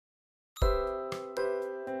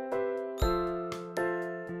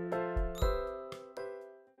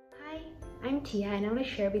I'm Tia and I want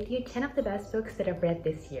to share with you 10 of the best books that I've read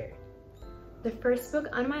this year. The first book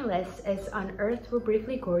on my list is On Earth We're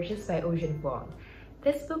Briefly Gorgeous by Vuong.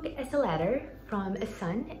 This book is a letter from a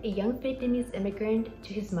son, a young Vietnamese immigrant,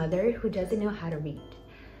 to his mother who doesn't know how to read.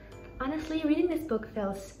 Honestly, reading this book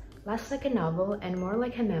feels less like a novel and more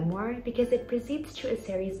like a memoir because it proceeds through a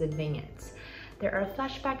series of vignettes. There are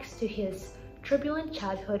flashbacks to his turbulent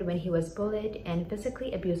childhood when he was bullied and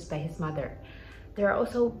physically abused by his mother. There are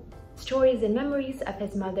also stories and memories of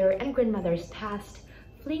his mother and grandmother's past,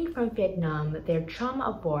 fleeing from Vietnam, their trauma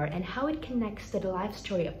of war, and how it connects to the life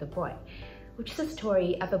story of the boy, which is a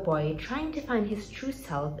story of a boy trying to find his true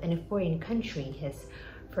self in a foreign country, his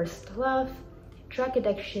first love, drug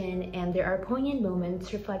addiction, and there are poignant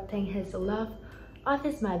moments reflecting his love of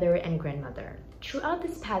his mother and grandmother. Throughout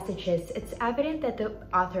these passages, it's evident that the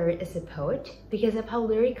author is a poet because of how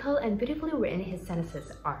lyrical and beautifully written his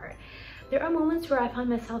sentences are. There are moments where I found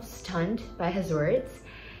myself stunned by his words,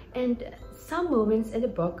 and some moments in the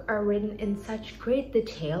book are written in such great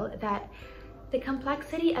detail that the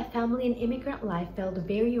complexity of family and immigrant life felt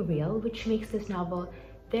very real, which makes this novel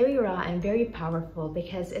very raw and very powerful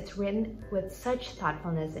because it's written with such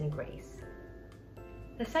thoughtfulness and grace.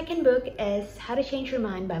 The second book is How to Change Your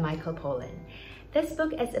Mind by Pollan. This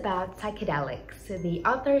book is about psychedelics. The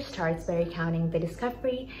author starts by recounting the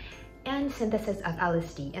discovery and synthesis of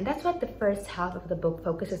LSD, and that's what the first half of the book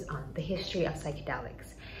focuses on, the history of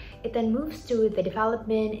psychedelics. It then moves to the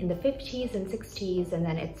development in the 50s and 60s, and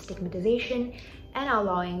then its stigmatization and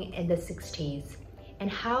outlawing in the 60s, and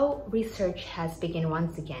how research has begun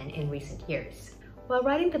once again in recent years. While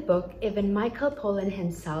writing the book, even Pollan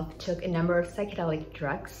himself took a number of psychedelic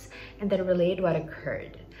drugs and then relayed what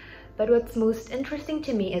occurred. But what's most interesting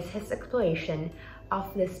to me is his exploration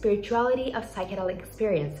of the spirituality of psychedelic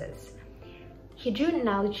experiences. He drew an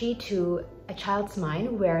analogy to a child's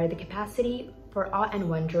mind where the capacity for awe and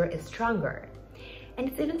wonder is stronger. And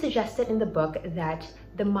it's even suggested in the book that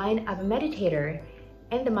the mind of a meditator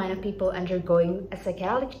and the mind of people undergoing a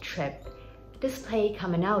psychedelic trip display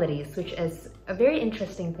commonalities, which is a very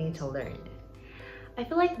interesting thing to learn. I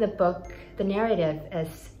feel like the book, the narrative,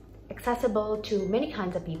 is accessible to many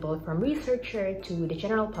kinds of people, from researcher to the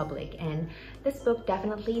general public, and this book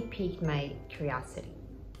definitely piqued my curiosity.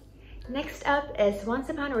 Next up is Once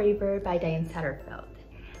Upon a River by Diane Setterfield.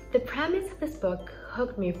 The premise of this book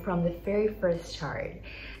hooked me from the very first start.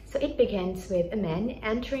 So it begins with a man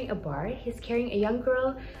entering a bar. He's carrying a young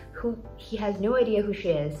girl who he has no idea who she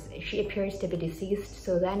is. She appears to be deceased,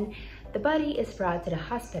 so then the body is brought to the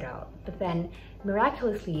hospital, but then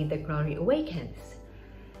miraculously the girl reawakens.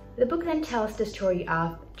 The book then tells the story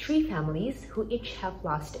of 3 families who each have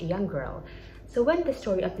lost a young girl. So when the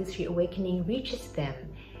story of this reawakening reaches them,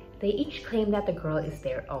 they each claim that the girl is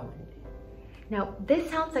their own. Now,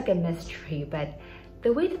 this sounds like a mystery, but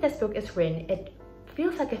the way that this book is written, it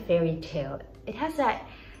feels like a fairy tale. It has that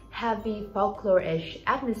heavy folklore-ish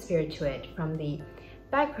atmosphere to it, from the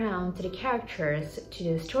background to the characters to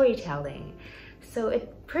the storytelling. So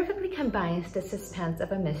it perfectly combines the suspense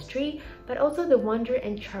of a mystery, but also the wonder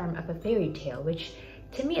and charm of a fairy tale, which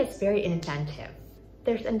to me is very inventive.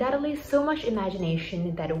 There's undoubtedly so much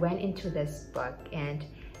imagination that went into this book, and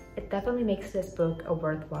it definitely makes this book a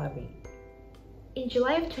worthwhile read. In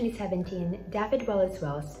July of 2017,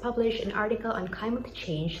 Wallace-Wells published an article on climate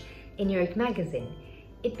change in New York Magazine.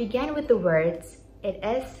 It began with the words, "It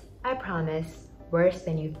is, I promise, worse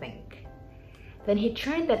than you think." Then he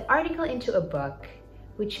turned that article into a book,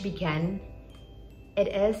 which began, "It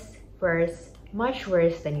is worse, much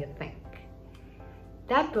worse than you think."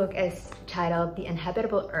 That book is titled The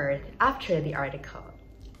Unhabitable Earth after the article.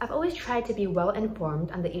 I've always tried to be well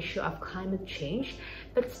informed on the issue of climate change,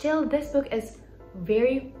 but still this book is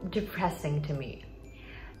very depressing to me.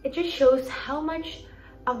 It just shows how much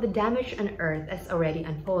of the damage on Earth is already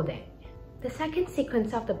unfolding. The second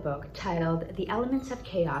sequence of the book, titled The Elements of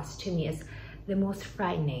Chaos, to me is the most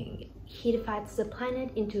frightening. He divides the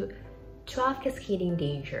planet into 12 cascading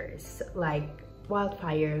dangers like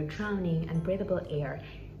wildfire, drowning, unbreathable air,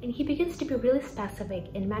 and he begins to be really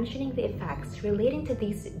specific in mentioning the effects relating to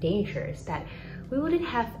these dangers that we wouldn't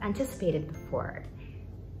have anticipated before.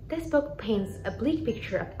 This book paints a bleak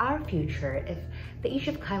picture of our future if the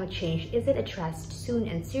issue of climate change isn't addressed soon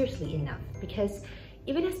and seriously enough, because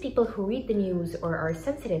even as people who read the news or are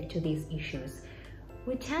sensitive to these issues,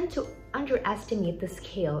 we tend to underestimate the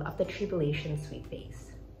scale of the tribulations we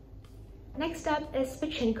face. Next up is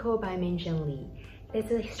Pachinko by Jin Lee.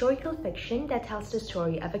 It's a historical fiction that tells the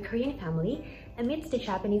story of a Korean family amidst the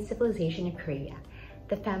Japanese civilization of Korea.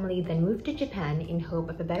 The family then moved to Japan in hope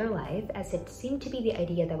of a better life, as it seemed to be the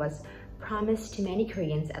idea that was promised to many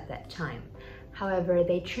Koreans at that time. However,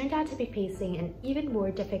 they turned out to be facing an even more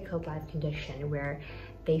difficult life condition where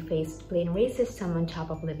they faced plain racism on top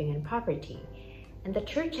of living in poverty. And the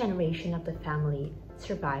third generation of the family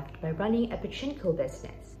survived by running a Pachinko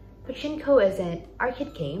business. Pachinko is an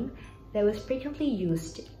arcade game that was frequently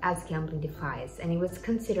used as gambling device, and it was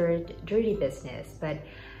considered dirty business. But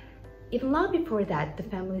even long before that, the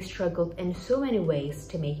family struggled in so many ways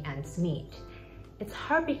to make ends meet. It's a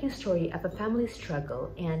heartbreaking story of a family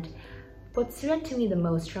struggle, and what stood out to me the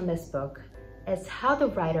most from this book is how the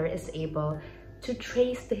writer is able to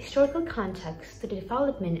trace the historical context to the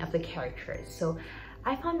development of the characters. So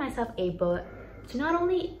I found myself able to not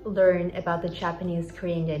only learn about the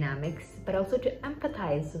Japanese-Korean dynamics, but also to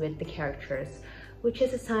empathize with the characters, which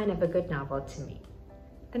is a sign of a good novel to me.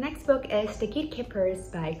 The next book is The Gatekeepers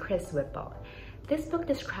by Chris Wipple. This book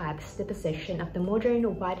describes the position of the modern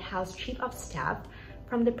White House Chief of Staff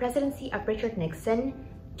from the presidency of Richard Nixon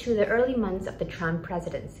to the early months of the Trump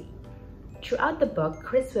presidency. Throughout the book,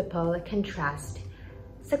 Chris Whipple contrasts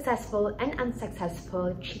successful and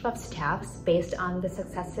unsuccessful chief of staffs based on the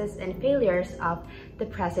successes and failures of the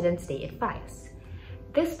presidents they advise.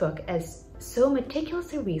 This book is so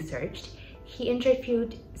meticulously researched. He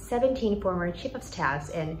interviewed 17 former chief of staffs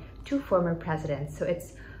and 2 former presidents, so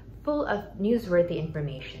it's full of newsworthy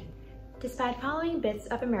information. Despite following bits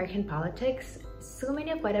of American politics, so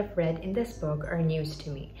many of what I've read in this book are news to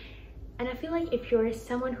me. And I feel like if you're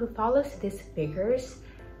someone who follows these figures,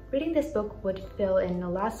 reading this book would fill in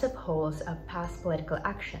lots of holes of past political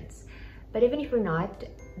actions. But even if you're not,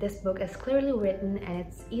 this book is clearly written and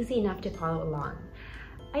it's easy enough to follow along.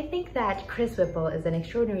 I think that Chris Whipple is an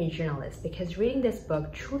extraordinary journalist because reading this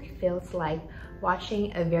book truly feels like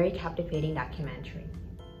watching a very captivating documentary.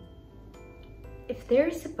 If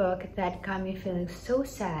there's a book that got me feeling so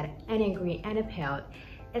sad and angry and appalled,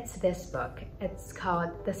 it's this book. It's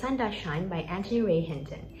called The Sun Does Shine by Anthony Ray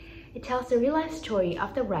Hinton. It tells the real-life story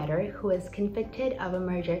of the writer who was convicted of a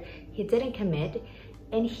murder he didn't commit,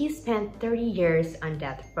 and he spent 30 years on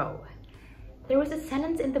death row. There was a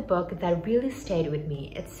sentence in the book that really stayed with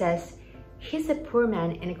me. It says, "He's a poor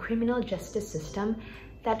man in a criminal justice system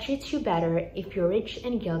that treats you better if you're rich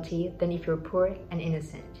and guilty than if you're poor and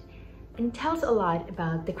innocent." And it tells a lot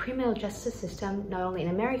about the criminal justice system not only in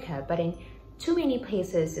America, but in too many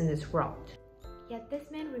places in this world. Yet this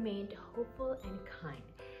man remained hopeful and kind.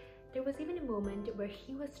 There was even a moment where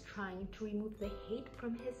he was trying to remove the hate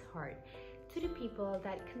from his heart to the people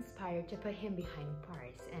that conspired to put him behind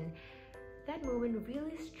bars, and that moment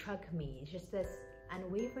really struck me, just this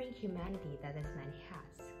unwavering humanity that this man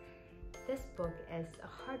has. This book is a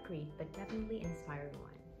hard read, but definitely inspiring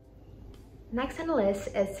one. Next on the list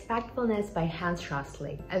is Factfulness by Hans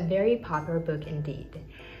Rosling, a very popular book indeed.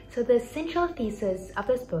 So the central thesis of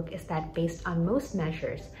this book is that based on most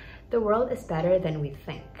measures, the world is better than we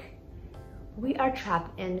think. We are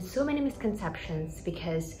trapped in so many misconceptions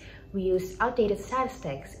because we use outdated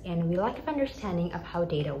statistics and we lack of understanding of how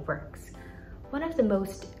data works. One of the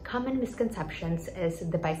most common misconceptions is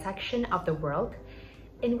the bisection of the world,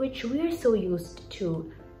 in which we are so used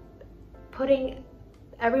to putting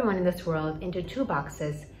everyone in this world into 2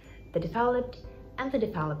 boxes, the developed and the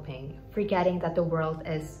developing, forgetting that the world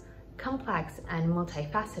is complex and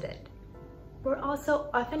multifaceted. We're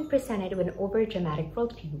also often presented with an over-dramatic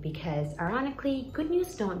worldview because, ironically, good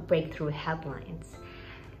news don't break through headlines.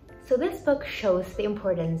 So this book shows the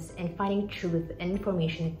importance in finding truth and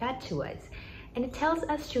information fed to us, and it tells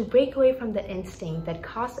us to break away from the instinct that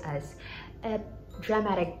caused us a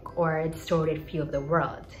dramatic or distorted view of the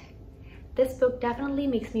world. This book definitely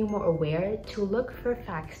makes me more aware to look for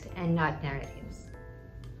facts and not narratives.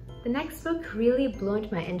 The next book really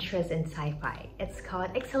bloomed my interest in sci-fi. It's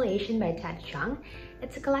called Exhalation by Chiang.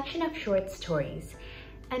 It's a collection of short stories.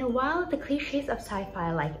 And while the cliches of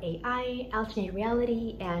sci-fi like AI, alternate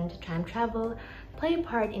reality, and time travel play a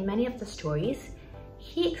part in many of the stories,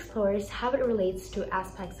 he explores how it relates to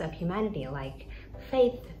aspects of humanity like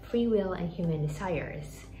faith, free will, and human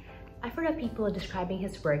desires. I've heard of people describing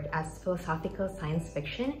his work as philosophical science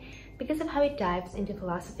fiction because of how it dives into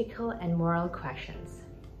philosophical and moral questions.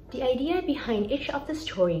 The idea behind each of the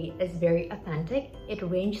story is very authentic. It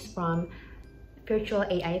ranges from virtual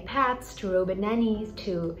AI pets to robot nannies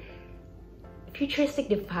to futuristic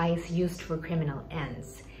device used for criminal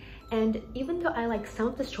ends. And even though I like some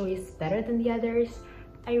of the stories better than the others,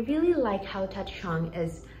 I really like how Chiang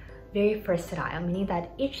is very versatile, meaning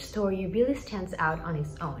that each story really stands out on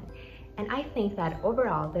its own. And I think that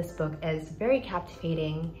overall this book is very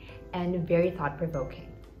captivating and very thought-provoking.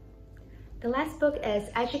 The last book is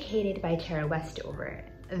Educated by Westover,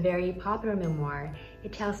 a very popular memoir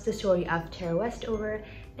It tells the story of Tara Westover,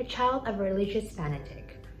 a child of a religious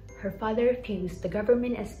fanatic. Her father views the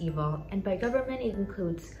government as evil, and by government it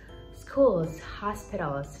includes schools,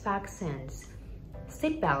 hospitals, vaccines,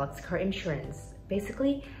 seatbelts, car insurance,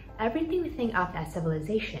 basically everything we think of as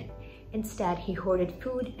civilization. Instead, he hoarded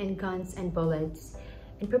food and guns and bullets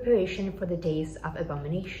in preparation for the days of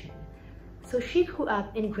abomination. So she grew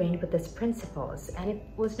up ingrained with these principles, and it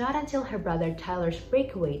was not until her brother Tyler's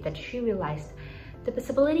breakaway that she realized the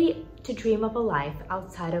possibility to dream of a life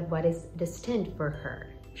outside of what is destined for her.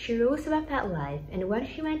 She rose above that life, and when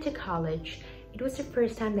she went to college, it was the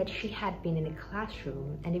first time that she had been in a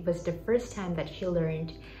classroom, and it was the first time that she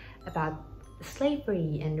learned about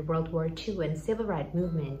slavery and World War II and civil rights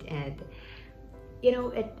movement. And you know,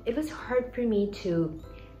 it was hard for me to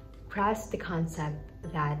grasp the concept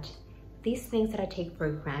that these things that I take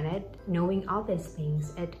for granted, knowing all these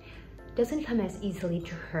things, it doesn't come as easily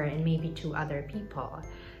to her and maybe to other people.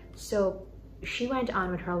 So she went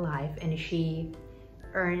on with her life, and she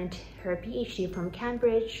earned her PhD from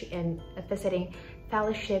Cambridge and a visiting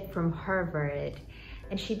fellowship from Harvard,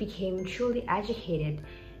 and she became truly educated,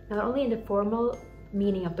 not only in the formal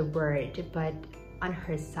meaning of the word, but on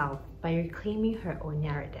herself by reclaiming her own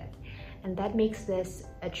narrative. And that makes this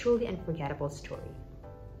a truly unforgettable story.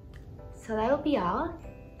 So that'll be all.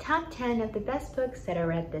 Top 10 of the best books that I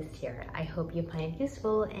read this year. I hope you find it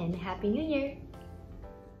useful, and Happy New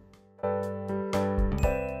Year!